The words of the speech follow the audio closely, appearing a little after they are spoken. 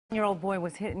Year-old boy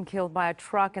was hit and killed by a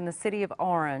truck in the city of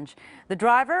Orange. The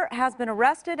driver has been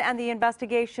arrested and the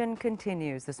investigation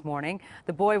continues this morning.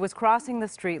 The boy was crossing the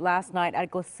street last night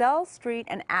at Glassell Street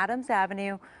and Adams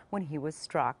Avenue when he was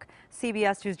struck.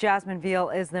 CBS 2's Jasmine Veal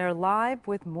is there live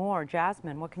with more.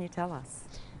 Jasmine, what can you tell us?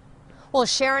 Well,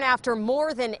 Sharon, after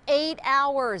more than 8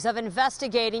 hours of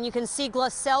investigating, you can see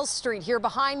Glassell Street here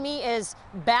behind me is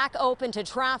back open to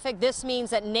traffic. This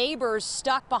means that neighbors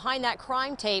stuck behind that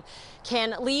crime tape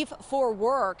can leave for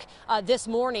work this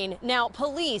morning. Now,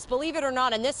 police, believe it or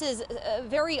not, and this is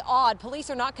very odd, police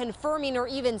are not confirming or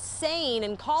even saying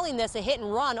and calling this a hit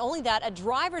and run, only that a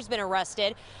driver's been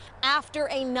arrested after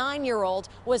a 9-year-old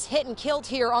was hit and killed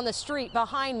here on the street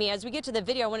behind me. As we get to the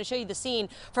video, I want to show you the scene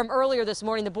from earlier this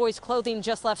morning. The boy's clothing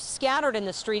just left scattered in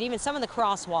the street, even some in the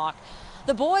crosswalk.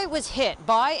 The boy was hit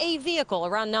by a vehicle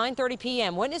around 9:30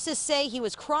 p.m. Witnesses say he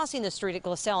was crossing the street at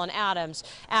Glassell and Adams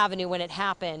Avenue when it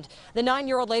happened. The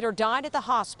 9-year-old later died at the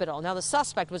hospital. Now, the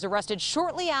suspect was arrested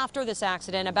shortly after this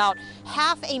accident, about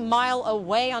half a mile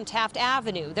away on Taft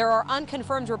Avenue. There are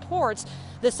unconfirmed reports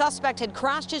the suspect had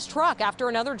crashed his truck after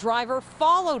another driver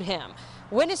followed him.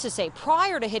 Witnesses say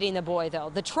prior to hitting the boy,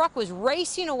 though, the truck was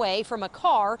racing away from a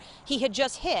car he had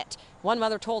just hit. One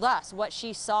mother told us what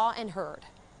she saw and heard.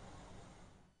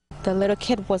 The little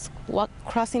kid was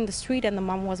crossing the street and the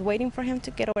mom was waiting for him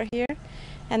to get over here.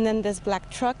 And then this black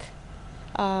truck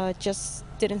just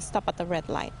didn't stop at the red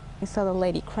light. We saw the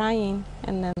lady crying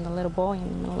and then the little boy in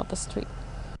the middle of the street.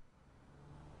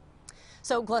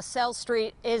 So Glassell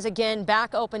Street is again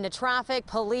back open to traffic.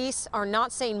 Police are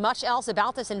not saying much else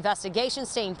about this investigation,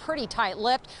 staying pretty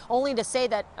tight-lipped, only to say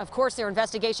that, of course, their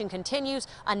investigation continues.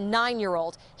 A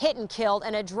 9-year-old hit and killed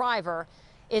and a driver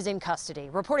is in custody.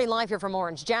 Reporting live here from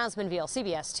Orange, Jasmine Veal,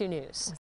 CBS 2 News.